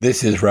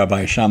This is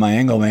Rabbi Shammai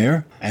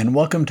Engelmayer, and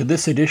welcome to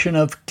this edition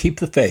of Keep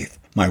the Faith,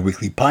 my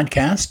weekly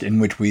podcast in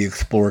which we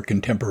explore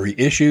contemporary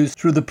issues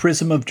through the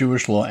prism of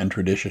Jewish law and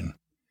tradition.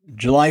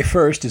 July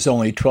 1st is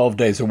only 12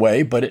 days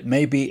away, but it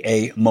may be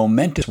a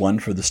momentous one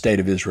for the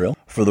State of Israel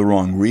for the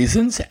wrong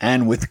reasons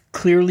and with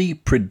clearly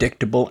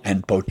predictable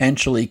and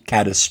potentially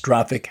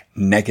catastrophic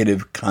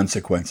negative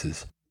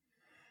consequences.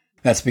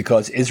 That's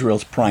because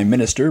Israel's Prime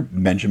Minister,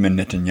 Benjamin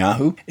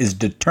Netanyahu, is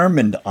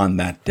determined on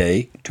that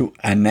day to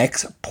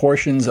annex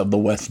portions of the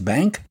West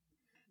Bank,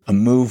 a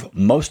move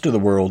most of the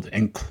world,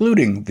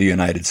 including the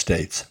United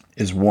States,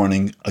 is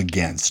warning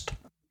against.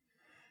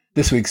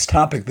 This week's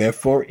topic,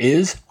 therefore,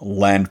 is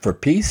land for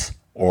peace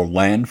or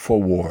land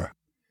for war.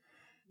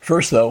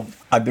 First, though,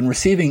 I've been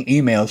receiving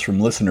emails from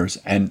listeners,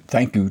 and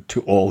thank you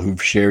to all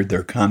who've shared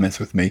their comments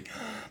with me,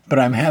 but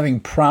I'm having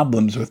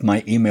problems with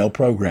my email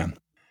program.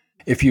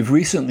 If you've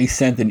recently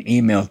sent an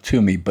email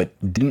to me but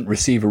didn't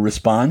receive a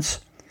response,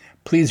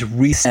 please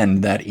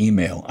resend that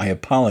email. I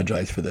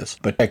apologize for this,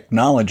 but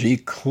technology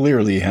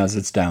clearly has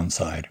its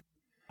downside.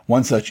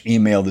 One such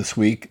email this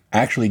week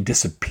actually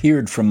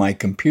disappeared from my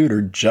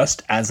computer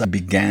just as I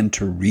began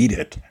to read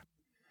it.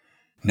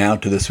 Now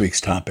to this week's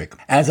topic.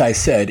 As I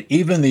said,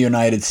 even the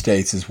United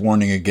States is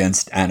warning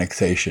against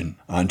annexation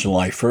on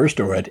July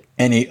 1st or at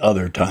any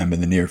other time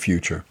in the near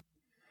future.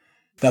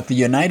 That the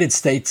United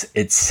States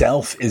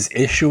itself is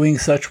issuing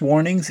such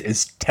warnings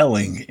is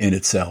telling in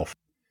itself.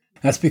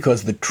 That's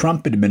because the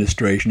Trump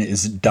administration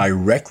is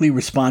directly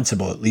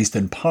responsible, at least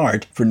in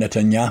part, for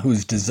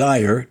Netanyahu's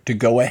desire to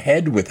go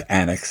ahead with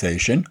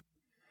annexation.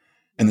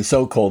 In the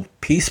so-called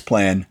peace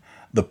plan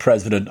the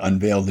president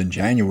unveiled in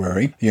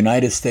January, the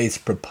United States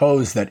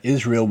proposed that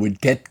Israel would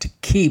get to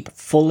keep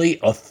fully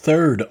a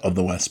third of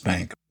the West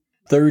Bank,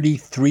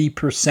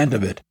 33%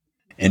 of it,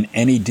 in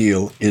any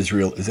deal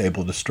Israel is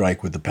able to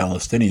strike with the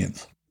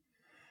Palestinians.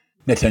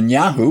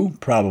 Netanyahu,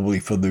 probably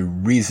for the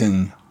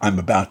reason I'm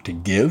about to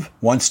give,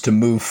 wants to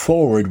move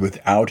forward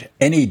without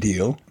any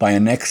deal by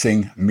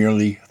annexing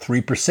merely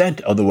 3%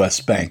 of the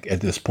West Bank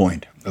at this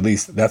point. At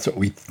least that's what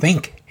we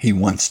think he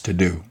wants to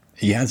do.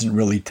 He hasn't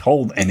really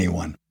told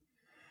anyone.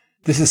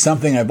 This is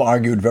something I've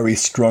argued very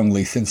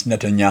strongly since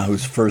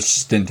Netanyahu's first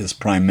stint as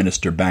prime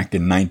minister back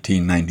in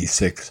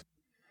 1996.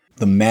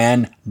 The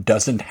man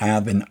doesn't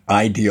have an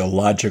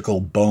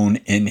ideological bone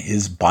in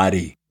his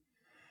body.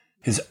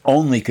 His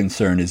only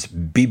concern is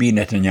Bibi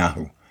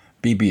Netanyahu.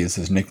 Bibi is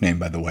his nickname,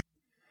 by the way.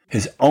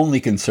 His only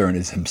concern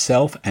is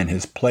himself and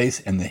his place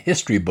in the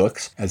history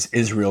books as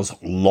Israel's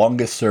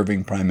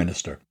longest-serving prime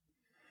minister.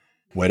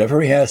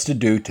 Whatever he has to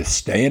do to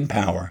stay in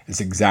power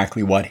is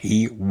exactly what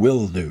he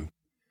will do.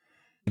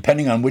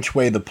 Depending on which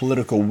way the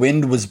political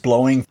wind was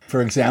blowing,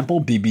 for example,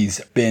 Bibi's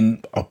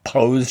been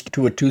opposed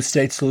to a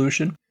two-state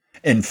solution,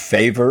 in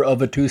favor of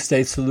a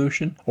two-state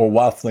solution, or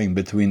waffling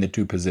between the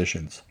two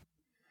positions.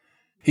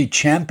 He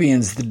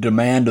champions the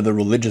demand of the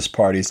religious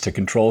parties to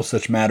control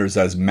such matters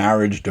as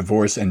marriage,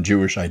 divorce, and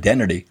Jewish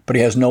identity, but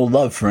he has no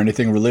love for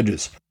anything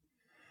religious.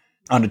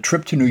 On a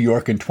trip to New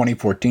York in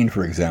 2014,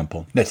 for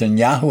example,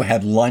 Netanyahu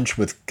had lunch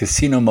with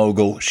casino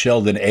mogul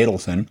Sheldon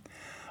Adelson,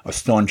 a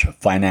staunch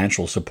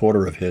financial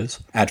supporter of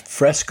his, at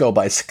Fresco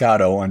by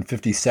Scotto on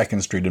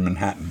 52nd Street in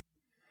Manhattan.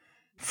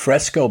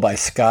 Fresco by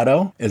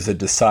Scotto is a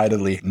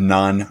decidedly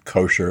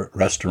non-kosher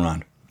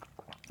restaurant.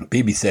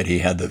 Bibi said he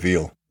had the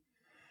veal.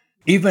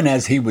 Even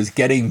as he was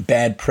getting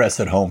bad press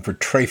at home for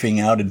trafing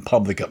out in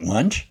public at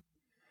lunch,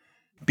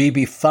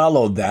 Bibi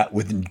followed that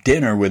with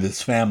dinner with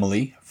his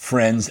family,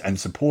 friends, and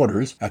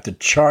supporters at the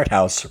Chart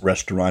House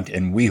restaurant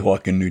in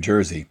Weehawken, New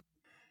Jersey.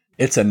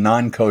 It's a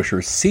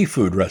non-kosher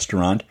seafood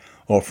restaurant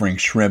offering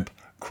shrimp,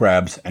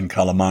 crabs, and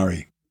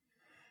calamari.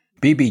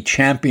 Bibi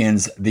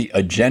champions the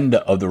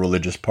agenda of the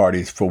religious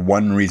parties for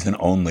one reason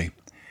only.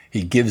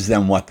 He gives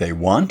them what they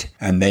want,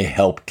 and they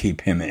help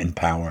keep him in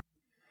power.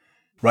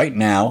 Right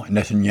now,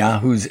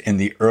 Netanyahu's in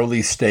the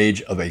early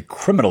stage of a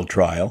criminal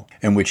trial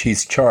in which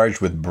he's charged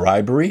with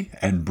bribery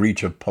and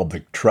breach of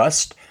public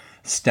trust,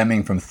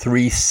 stemming from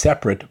 3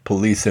 separate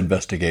police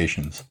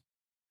investigations.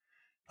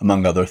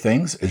 Among other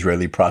things,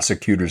 Israeli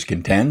prosecutors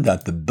contend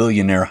that the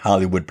billionaire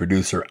Hollywood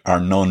producer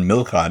Arnon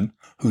Milchan,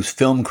 whose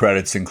film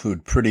credits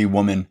include Pretty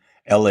Woman,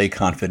 L.A.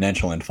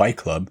 Confidential, and Fight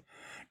Club,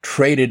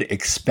 traded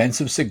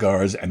expensive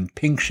cigars and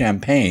pink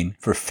champagne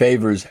for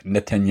favors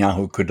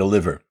Netanyahu could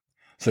deliver,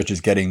 such as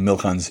getting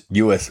Milchan's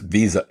U.S.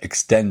 visa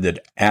extended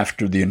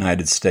after the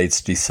United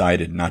States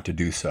decided not to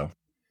do so.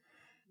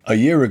 A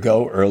year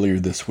ago, earlier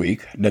this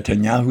week,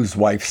 Netanyahu's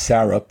wife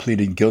Sarah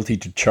pleaded guilty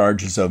to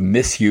charges of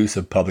misuse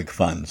of public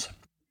funds.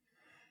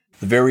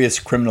 The various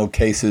criminal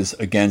cases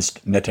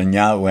against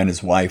Netanyahu and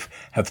his wife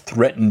have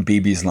threatened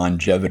Bibi's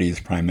longevity as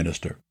prime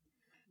minister.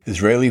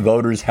 Israeli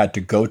voters had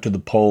to go to the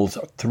polls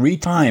 3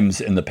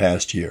 times in the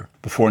past year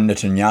before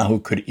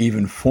Netanyahu could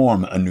even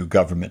form a new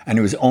government, and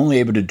he was only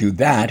able to do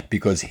that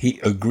because he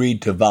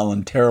agreed to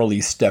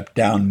voluntarily step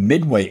down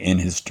midway in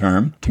his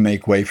term to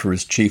make way for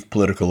his chief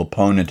political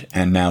opponent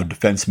and now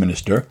defense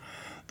minister,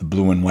 the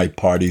Blue and White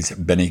Party's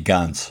Benny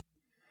Gantz.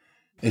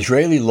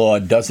 Israeli law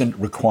doesn't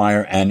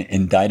require an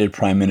indicted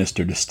prime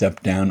minister to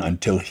step down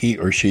until he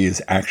or she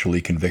is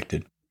actually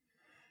convicted.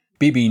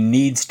 Bibi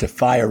needs to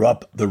fire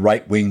up the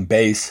right-wing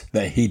base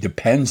that he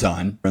depends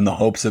on in the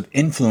hopes of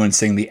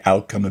influencing the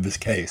outcome of his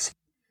case.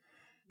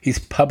 He's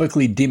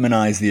publicly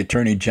demonized the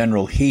attorney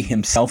general he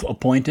himself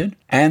appointed,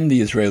 and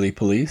the Israeli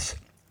police,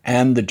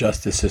 and the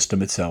justice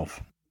system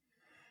itself.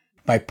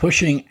 By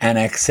pushing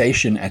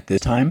annexation at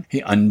this time, he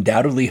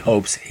undoubtedly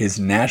hopes his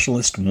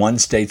nationalist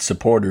one-state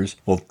supporters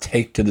will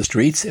take to the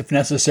streets, if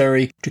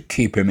necessary, to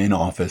keep him in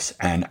office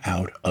and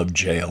out of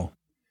jail.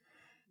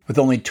 With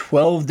only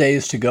 12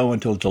 days to go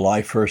until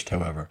July 1st,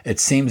 however, it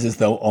seems as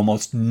though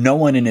almost no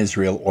one in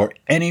Israel or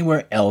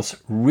anywhere else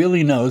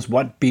really knows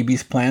what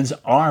Bibi's plans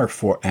are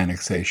for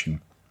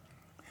annexation.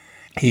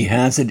 He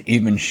hasn't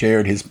even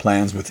shared his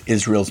plans with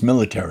Israel's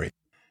military,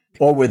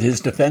 or with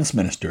his defense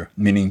minister,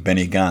 meaning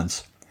Benny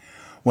Gantz.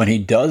 When he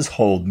does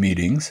hold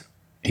meetings,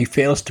 he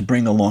fails to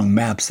bring along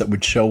maps that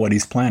would show what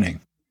he's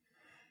planning.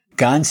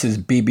 Gantz is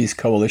Bibi's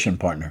coalition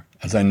partner.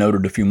 As I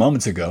noted a few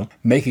moments ago,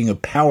 making a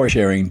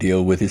power-sharing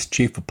deal with his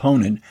chief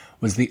opponent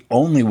was the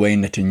only way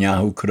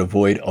Netanyahu could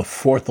avoid a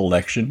fourth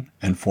election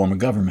and form a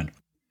government.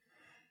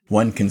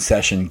 One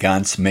concession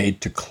Gantz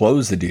made to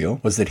close the deal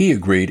was that he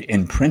agreed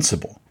in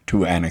principle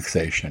to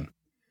annexation.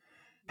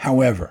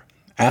 However,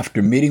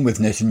 after meeting with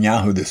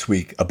Netanyahu this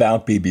week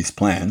about Bibi's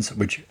plans,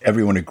 which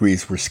everyone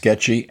agrees were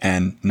sketchy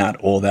and not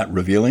all that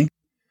revealing,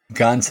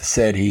 Gantz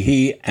said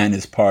he and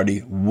his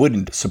party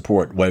wouldn't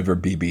support whatever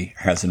Bibi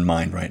has in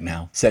mind right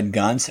now. Said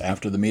Gantz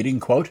after the meeting,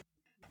 quote,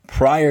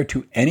 "Prior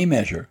to any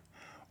measure,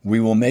 we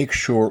will make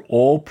sure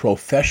all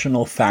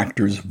professional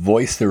factors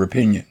voice their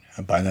opinion."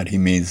 And by that he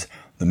means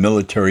the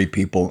military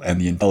people and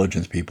the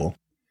intelligence people.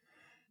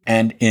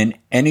 "And in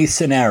any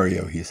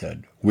scenario," he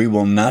said, "we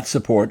will not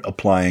support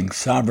applying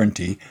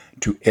sovereignty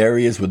to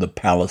areas with a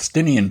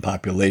Palestinian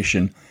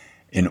population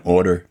in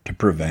order to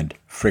prevent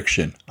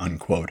friction,"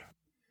 unquote.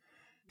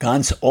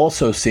 Gantz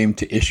also seemed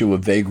to issue a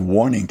vague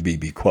warning to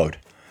Bibi, quote,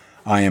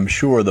 "I am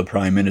sure the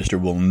Prime Minister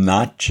will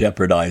not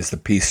jeopardize the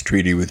peace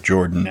treaty with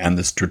Jordan and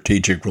the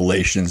strategic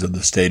relations of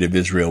the State of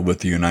Israel with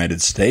the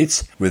United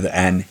States with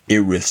an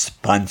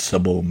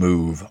irresponsible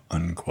move,"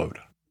 unquote.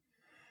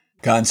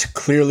 Gantz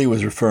clearly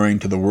was referring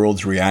to the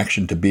world's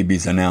reaction to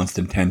Bibi's announced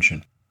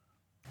intention.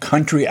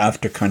 Country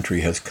after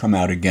country has come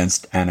out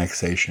against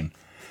annexation.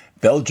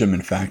 Belgium,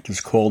 in fact, has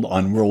called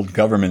on world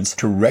governments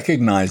to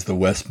recognize the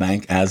West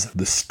Bank as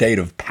the state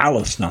of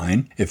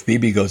Palestine if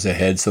Bibi goes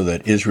ahead, so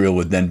that Israel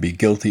would then be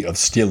guilty of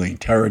stealing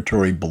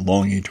territory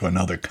belonging to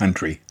another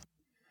country.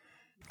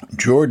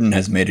 Jordan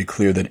has made it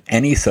clear that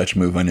any such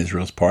move on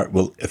Israel's part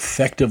will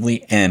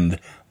effectively end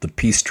the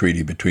peace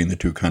treaty between the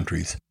two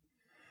countries.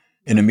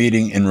 In a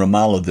meeting in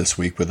Ramallah this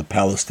week with the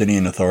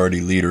Palestinian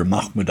Authority leader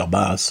Mahmoud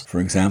Abbas, for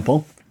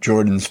example,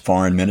 Jordan's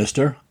foreign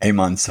minister,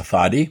 Ayman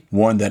Safadi,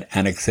 warned that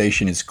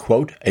annexation is,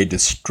 quote, "a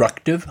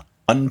destructive,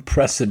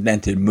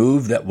 unprecedented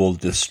move that will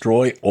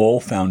destroy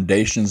all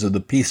foundations of the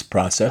peace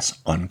process,"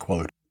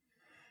 unquote.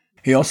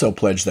 He also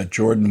pledged that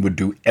Jordan would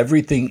do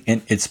everything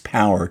in its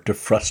power to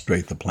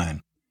frustrate the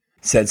plan.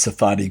 Said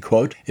Safadi,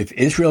 quote, "If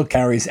Israel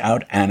carries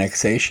out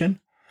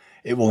annexation,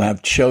 it will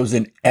have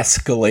chosen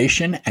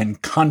escalation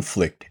and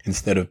conflict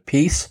instead of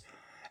peace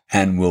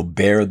and will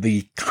bear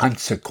the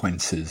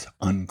consequences,"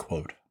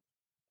 unquote.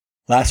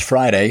 Last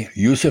Friday,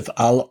 Yusuf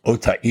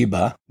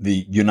al-Otaiba,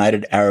 the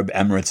United Arab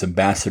Emirates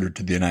ambassador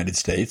to the United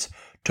States,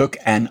 took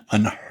an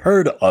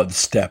unheard-of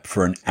step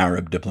for an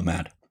Arab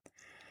diplomat.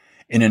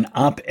 In an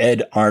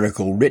op-ed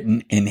article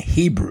written in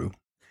Hebrew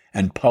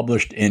and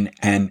published in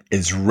an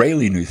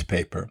Israeli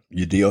newspaper,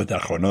 Yediot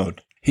Ahronot,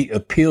 he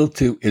appealed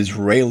to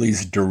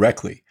Israelis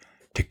directly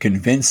to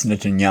convince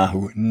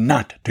Netanyahu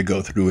not to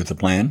go through with the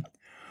plan,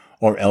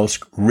 or else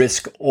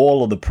risk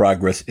all of the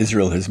progress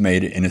Israel has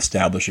made in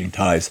establishing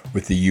ties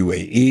with the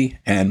UAE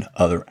and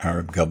other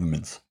Arab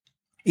governments.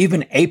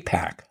 Even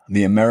AIPAC,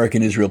 the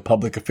American Israel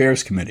Public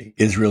Affairs Committee,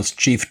 Israel's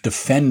chief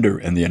defender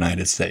in the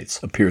United States,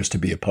 appears to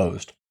be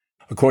opposed.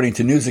 According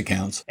to news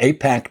accounts,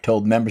 AIPAC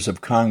told members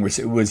of Congress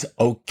it was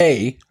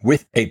okay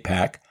with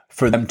AIPAC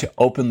for them to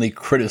openly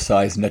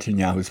criticize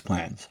Netanyahu's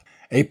plans.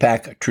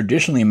 AIPAC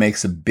traditionally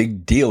makes a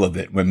big deal of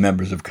it when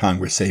members of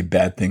Congress say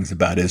bad things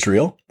about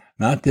Israel.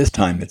 Not this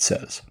time, it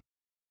says.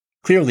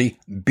 Clearly,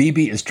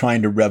 Bibi is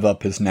trying to rev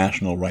up his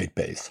national right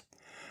base.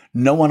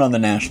 No one on the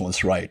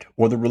nationalist right,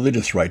 or the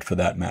religious right for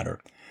that matter,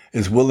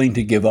 is willing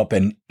to give up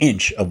an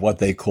inch of what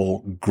they call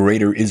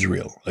Greater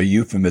Israel, a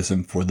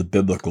euphemism for the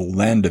biblical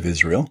land of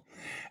Israel,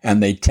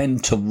 and they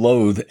tend to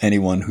loathe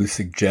anyone who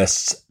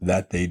suggests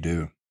that they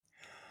do.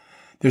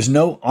 There's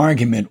no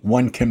argument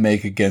one can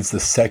make against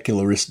the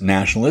secularist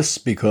nationalists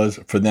because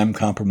for them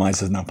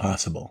compromise is not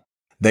possible.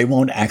 They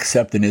won't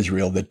accept an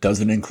Israel that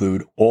doesn't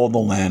include all the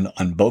land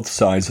on both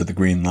sides of the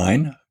Green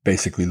Line,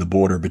 basically the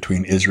border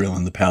between Israel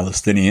and the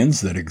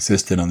Palestinians that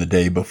existed on the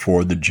day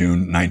before the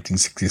June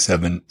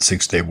 1967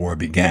 Six-Day War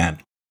began.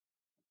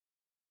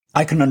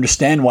 I can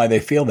understand why they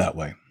feel that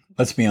way.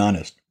 Let's be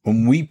honest.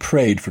 When we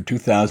prayed for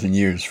 2,000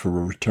 years for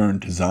a return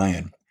to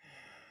Zion,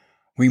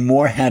 we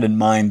more had in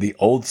mind the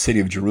old city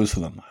of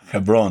Jerusalem,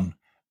 Hebron,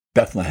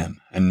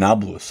 Bethlehem, and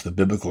Nablus, the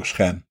biblical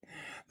Shechem,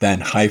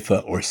 than Haifa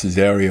or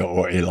Caesarea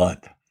or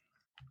Eilat.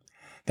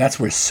 That's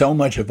where so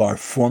much of our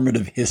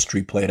formative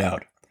history played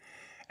out,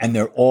 and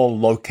they're all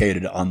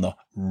located on the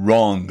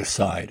wrong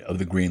side of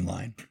the Green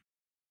Line.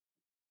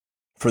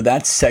 For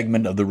that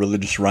segment of the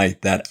religious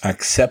right that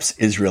accepts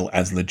Israel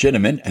as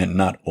legitimate, and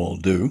not all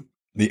do,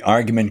 the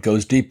argument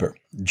goes deeper.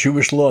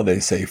 Jewish law, they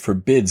say,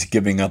 forbids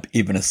giving up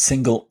even a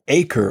single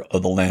acre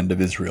of the land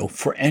of Israel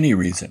for any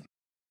reason.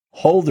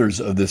 Holders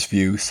of this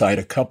view cite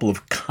a couple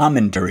of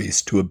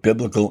commentaries to a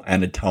biblical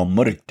and a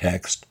Talmudic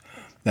text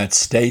that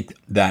state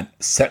that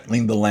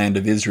settling the land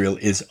of Israel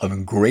is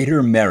of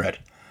greater merit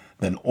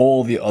than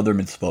all the other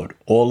mitzvot,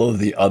 all of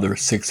the other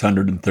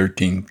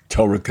 613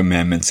 Torah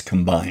commandments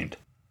combined.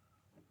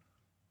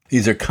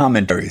 These are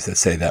commentaries that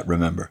say that,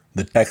 remember.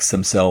 The texts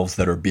themselves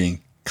that are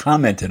being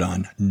commented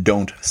on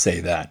don't say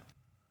that.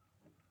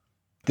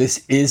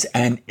 This is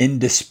an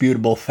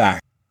indisputable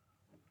fact.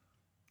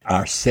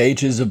 Our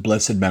sages of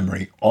blessed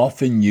memory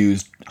often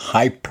used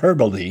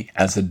hyperbole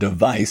as a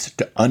device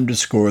to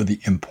underscore the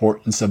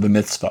importance of a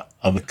mitzvah,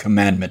 of a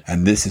commandment,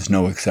 and this is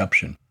no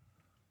exception.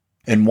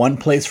 In one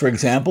place, for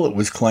example, it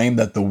was claimed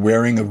that the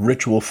wearing of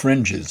ritual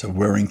fringes, of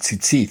wearing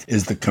tzitzit,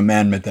 is the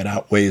commandment that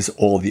outweighs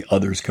all the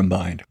others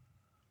combined.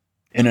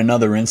 In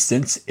another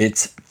instance,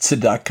 it's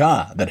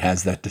tzedakah that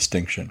has that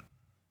distinction.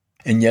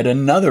 In yet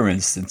another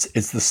instance,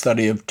 it's the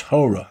study of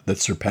Torah that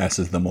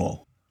surpasses them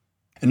all.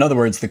 In other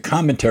words, the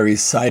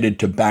commentaries cited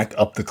to back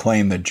up the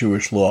claim that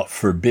Jewish law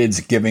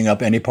forbids giving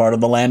up any part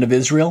of the land of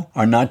Israel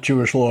are not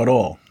Jewish law at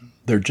all.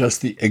 They're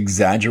just the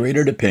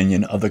exaggerated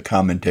opinion of the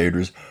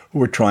commentators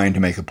who are trying to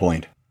make a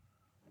point.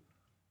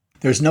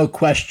 There's no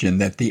question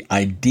that the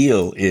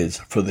ideal is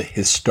for the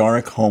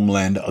historic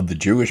homeland of the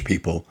Jewish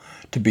people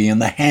to be in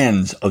the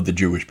hands of the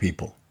Jewish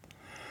people.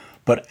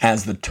 But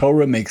as the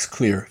Torah makes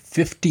clear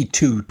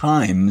 52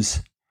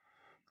 times,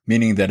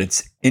 meaning that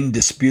it's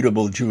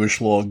indisputable Jewish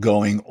law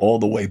going all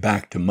the way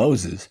back to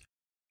Moses,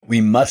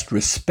 we must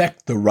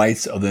respect the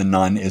rights of the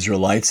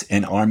non-Israelites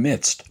in our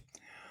midst.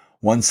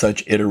 One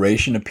such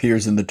iteration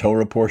appears in the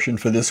Torah portion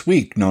for this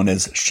week, known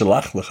as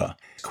Shalach Lecha.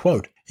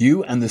 Quote,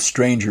 "You and the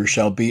stranger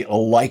shall be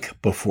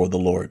alike before the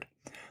Lord.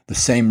 The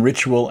same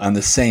ritual and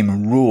the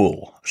same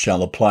rule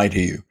shall apply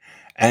to you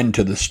and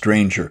to the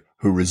stranger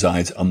who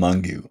resides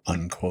among you."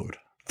 Unquote.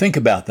 Think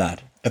about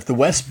that. If the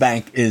West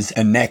Bank is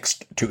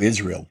annexed to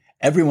Israel,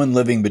 everyone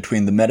living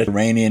between the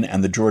Mediterranean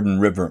and the Jordan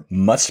River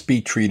must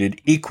be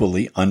treated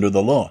equally under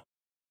the law.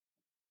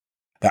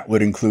 That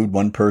would include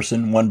one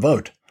person, one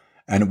vote.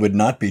 And it would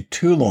not be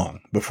too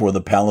long before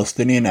the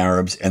Palestinian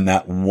Arabs in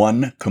that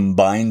one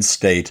combined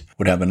state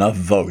would have enough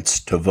votes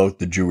to vote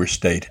the Jewish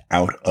state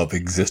out of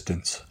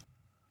existence.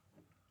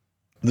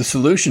 The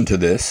solution to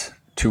this,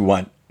 to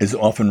what is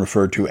often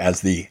referred to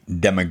as the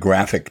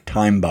demographic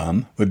time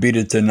bomb, would be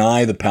to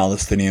deny the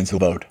Palestinians a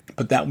vote.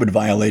 But that would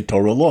violate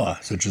Torah law,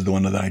 such as the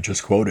one that I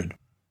just quoted.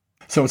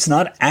 So it's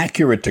not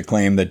accurate to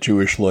claim that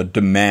Jewish law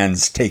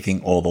demands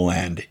taking all the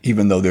land,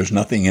 even though there's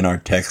nothing in our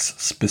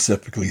text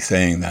specifically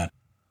saying that.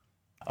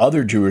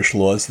 Other Jewish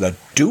laws that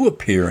do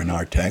appear in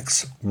our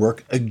texts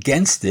work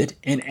against it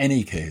in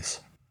any case.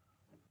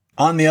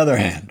 On the other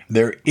hand,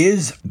 there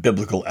is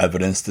biblical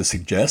evidence to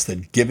suggest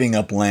that giving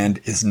up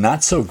land is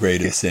not so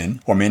great a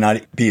sin, or may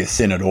not be a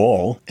sin at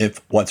all,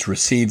 if what's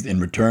received in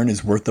return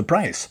is worth the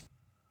price.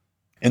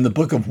 In the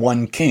book of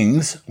 1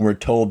 Kings, we're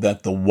told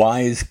that the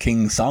wise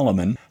King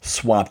Solomon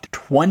swapped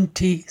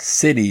 20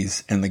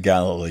 cities in the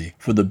Galilee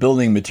for the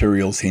building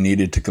materials he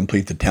needed to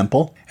complete the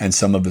temple and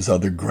some of his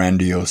other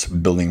grandiose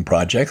building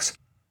projects.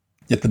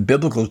 Yet the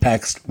biblical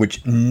text,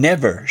 which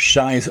never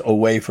shies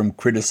away from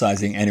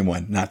criticizing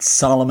anyone, not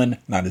Solomon,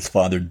 not his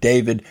father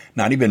David,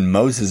 not even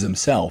Moses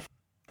himself,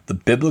 the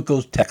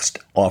biblical text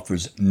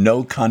offers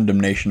no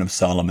condemnation of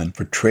Solomon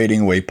for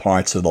trading away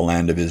parts of the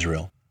land of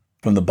Israel.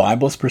 From the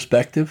Bible's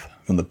perspective,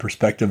 from the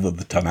perspective of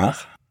the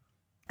Tanakh,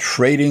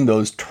 trading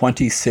those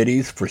 20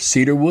 cities for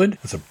cedar wood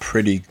is a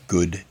pretty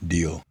good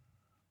deal.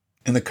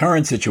 In the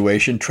current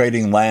situation,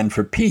 trading land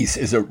for peace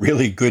is a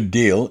really good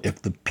deal if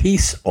the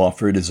peace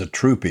offered is a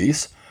true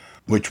peace,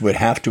 which would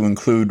have to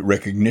include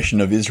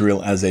recognition of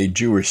Israel as a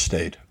Jewish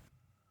state.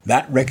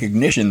 That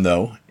recognition,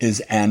 though, is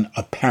an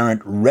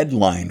apparent red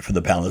line for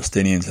the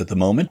Palestinians at the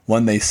moment,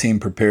 one they seem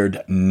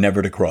prepared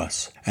never to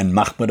cross. And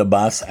Mahmoud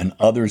Abbas and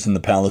others in the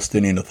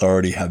Palestinian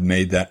Authority have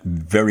made that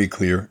very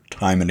clear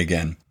time and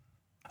again.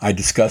 I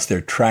discussed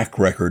their track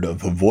record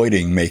of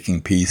avoiding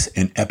making peace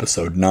in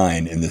episode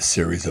 9 in this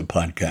series of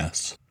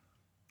podcasts.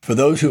 For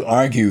those who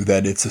argue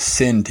that it's a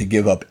sin to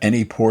give up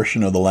any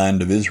portion of the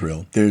land of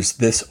Israel, there's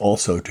this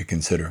also to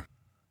consider.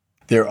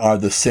 There are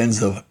the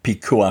sins of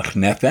pikuach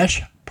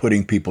nefesh,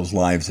 putting people's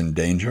lives in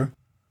danger,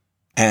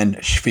 and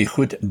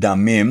shfichut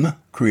damim,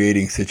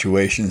 creating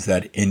situations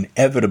that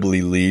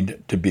inevitably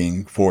lead to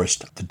being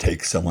forced to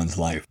take someone's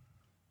life.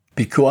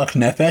 Pikuach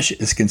nefesh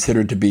is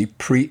considered to be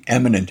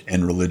preeminent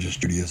in religious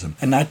Judaism,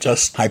 and not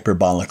just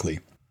hyperbolically.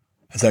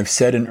 As I've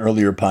said in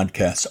earlier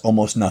podcasts,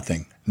 almost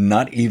nothing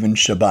not even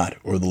Shabbat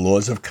or the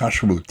laws of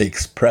Kashrut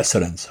takes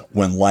precedence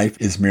when life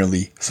is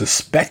merely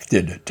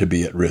suspected to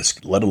be at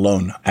risk, let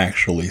alone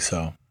actually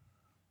so.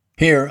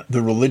 Here,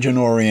 the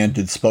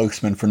religion-oriented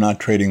spokesmen for not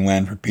trading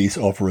land for peace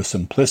offer a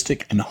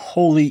simplistic and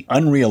wholly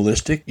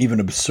unrealistic, even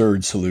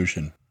absurd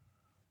solution.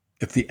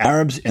 If the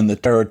Arabs in the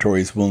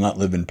territories will not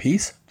live in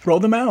peace, throw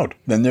them out.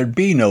 Then there'd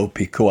be no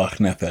pikuach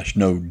nefesh,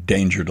 no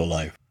danger to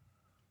life.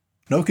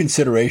 No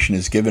consideration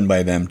is given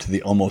by them to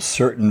the almost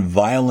certain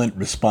violent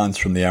response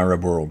from the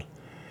Arab world,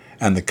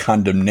 and the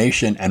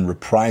condemnation and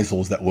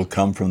reprisals that will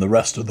come from the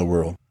rest of the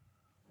world.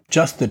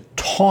 Just the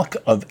talk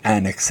of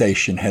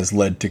annexation has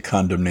led to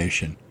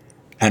condemnation,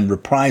 and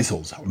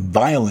reprisals,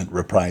 violent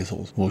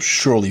reprisals, will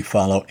surely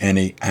follow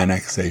any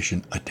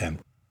annexation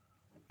attempt.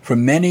 For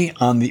many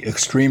on the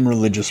extreme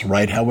religious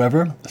right,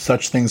 however,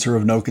 such things are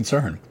of no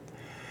concern.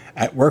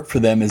 At work for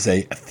them is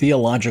a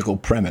theological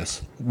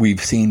premise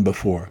we've seen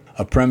before,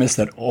 a premise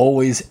that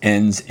always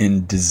ends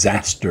in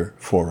disaster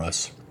for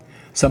us.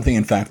 Something,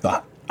 in fact,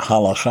 the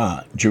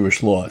halakha,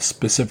 Jewish law,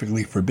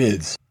 specifically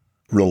forbids: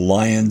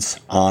 reliance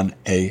on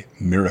a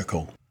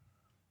miracle.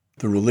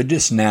 The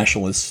religious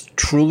nationalists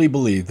truly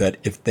believe that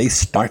if they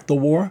start the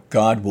war,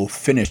 God will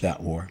finish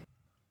that war.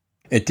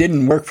 It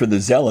didn't work for the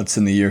Zealots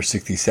in the year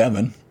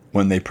 67,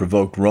 when they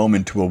provoked Rome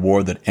into a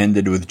war that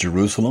ended with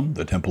Jerusalem,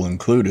 the temple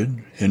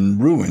included, in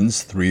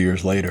ruins 3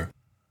 years later.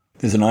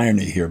 There's an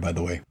irony here, by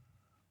the way.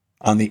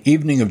 On the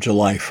evening of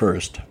July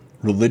 1st,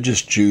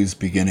 religious Jews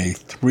begin a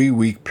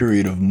 3-week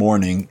period of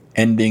mourning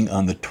ending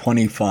on the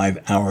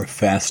 25-hour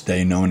fast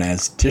day known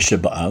as Tisha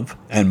B'Av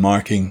and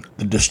marking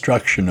the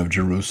destruction of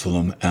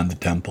Jerusalem and the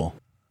temple.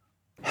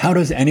 How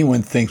does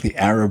anyone think the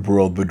Arab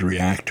world would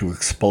react to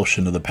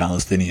expulsion of the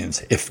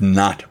Palestinians, if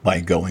not by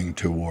going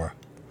to war?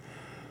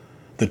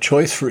 The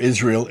choice for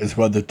Israel is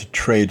whether to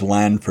trade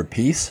land for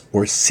peace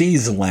or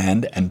seize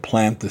land and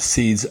plant the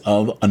seeds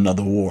of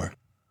another war.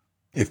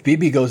 If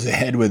Bibi goes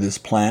ahead with his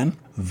plan,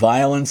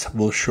 violence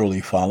will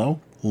surely follow,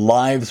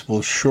 lives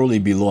will surely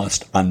be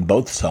lost on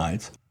both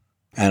sides,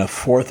 and a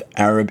fourth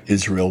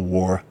Arab-Israel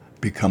war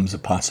becomes a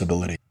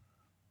possibility.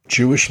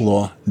 Jewish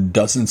law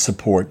doesn't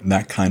support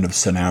that kind of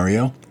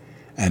scenario,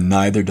 and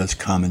neither does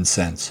common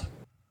sense.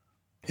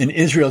 In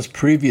Israel's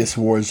previous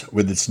wars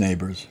with its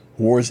neighbors,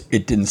 wars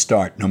it didn't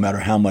start, no matter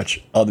how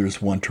much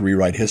others want to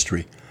rewrite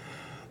history,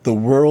 the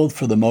world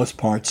for the most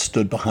part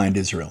stood behind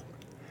Israel.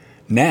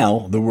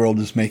 Now, the world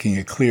is making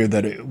it clear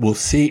that it will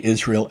see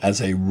Israel as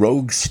a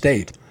rogue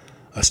state,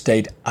 a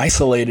state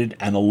isolated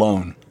and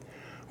alone,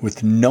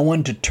 with no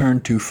one to turn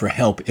to for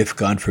help if,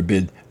 God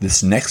forbid,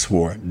 this next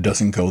war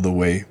doesn't go the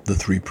way the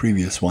 3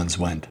 previous ones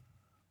went.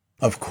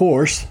 Of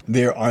course,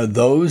 there are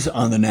those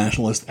on the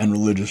nationalist and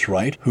religious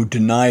right who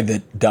deny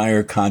that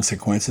dire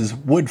consequences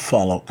would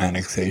follow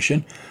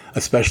annexation,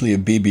 especially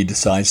if Bibi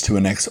decides to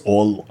annex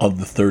all of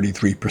the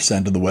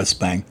 33% of the West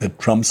Bank that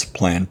Trump's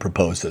plan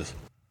proposes.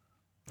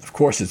 Of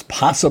course, it's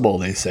possible,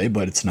 they say,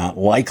 but it's not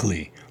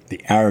likely.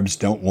 The Arabs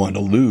don't want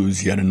to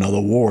lose yet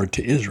another war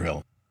to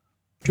Israel.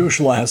 Jewish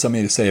law has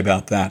something to say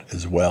about that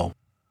as well.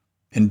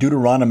 In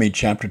Deuteronomy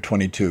chapter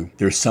 22,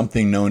 there's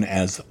something known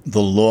as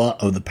the law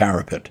of the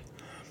parapet.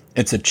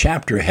 It's a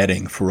chapter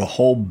heading for a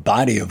whole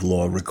body of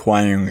law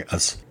requiring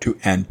us to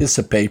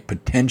anticipate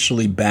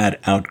potentially bad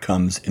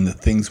outcomes in the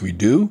things we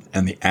do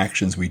and the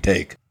actions we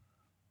take.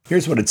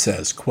 Here's what it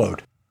says,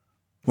 quote,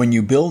 "When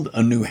you build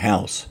a new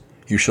house,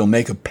 you shall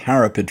make a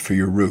parapet for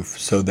your roof,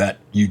 so that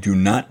you do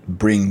not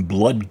bring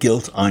blood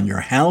guilt on your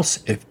house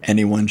if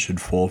anyone should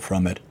fall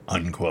from it,"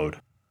 unquote.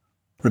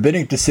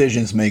 Rabbinic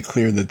decisions make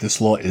clear that this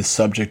law is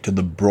subject to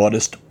the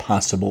broadest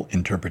possible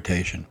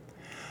interpretation.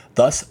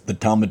 Thus, the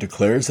Talmud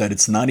declares that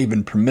it's not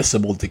even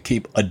permissible to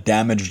keep a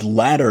damaged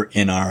ladder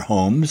in our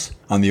homes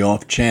on the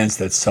off chance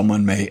that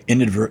someone may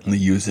inadvertently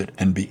use it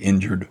and be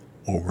injured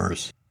or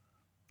worse.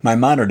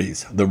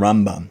 Maimonides, the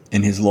Rambam,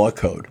 in his law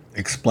code,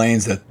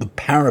 explains that the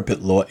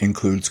parapet law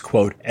includes,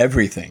 quote,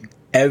 everything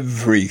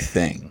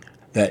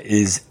that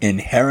is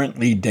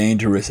inherently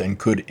dangerous and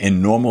could,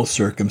 in normal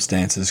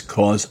circumstances,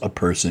 cause a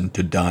person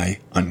to die,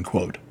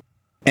 unquote.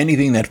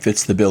 Anything that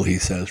fits the bill, he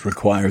says,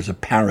 requires a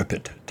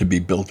parapet to be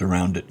built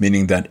around it,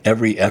 meaning that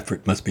every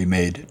effort must be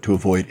made to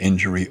avoid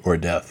injury or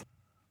death.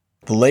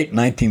 The late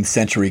 19th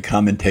century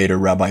commentator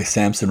Rabbi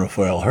Samson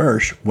Raphael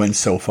Hirsch went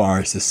so far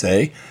as to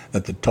say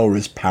that the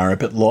Torah's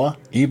parapet law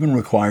even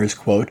requires,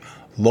 quote,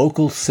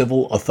 local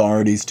civil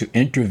authorities to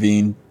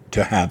intervene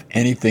to have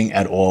anything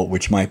at all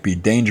which might be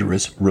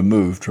dangerous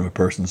removed from a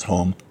person's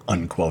home,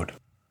 unquote.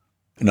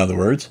 In other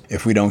words,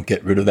 if we don't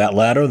get rid of that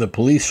ladder, the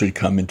police should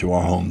come into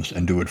our homes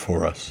and do it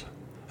for us.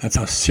 That's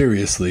how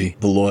seriously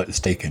the law is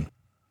taken.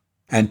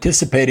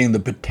 Anticipating the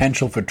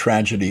potential for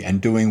tragedy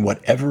and doing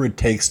whatever it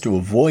takes to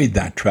avoid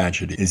that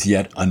tragedy is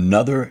yet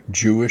another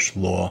Jewish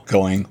law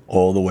going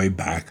all the way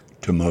back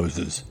to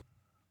Moses.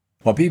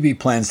 What Bibi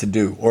plans to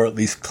do, or at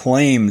least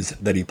claims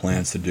that he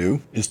plans to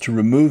do, is to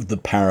remove the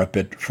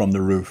parapet from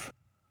the roof.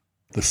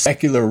 The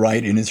secular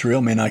right in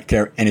Israel may not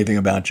care anything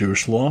about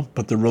Jewish law,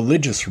 but the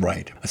religious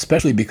right,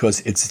 especially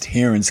because its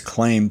adherents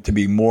claim to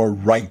be more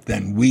right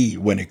than we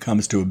when it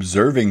comes to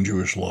observing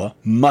Jewish law,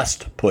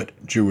 must put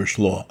Jewish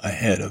law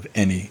ahead of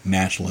any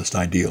nationalist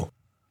ideal.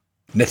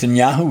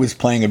 Netanyahu is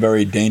playing a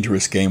very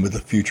dangerous game with the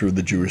future of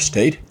the Jewish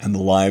state and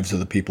the lives of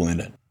the people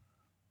in it.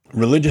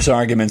 Religious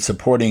arguments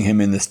supporting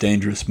him in this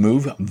dangerous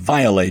move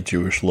violate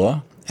Jewish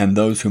law, and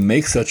those who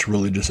make such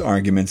religious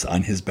arguments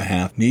on his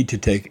behalf need to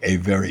take a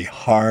very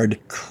hard,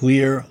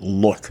 clear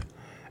look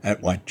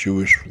at what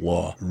Jewish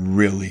law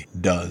really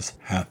does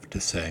have to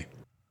say.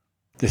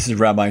 This is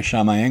Rabbi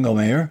Shammai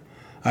Engelmayer.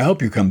 I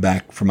hope you come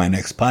back for my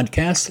next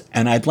podcast,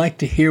 and I'd like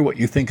to hear what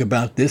you think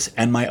about this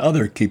and my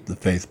other Keep the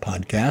Faith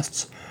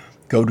podcasts.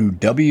 Go to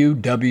www.shammai,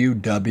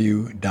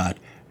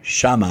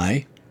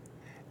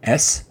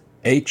 SHAMMAI.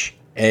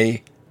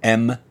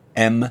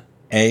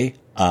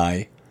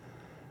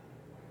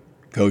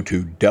 Go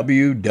to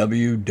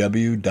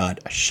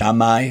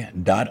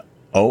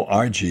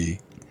www.shammai.org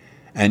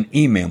and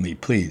email me,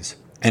 please.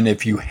 And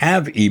if you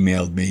have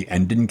emailed me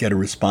and didn't get a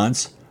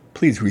response,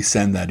 please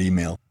resend that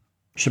email.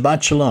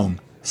 Shabbat Shalom.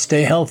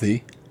 Stay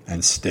healthy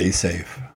and stay safe.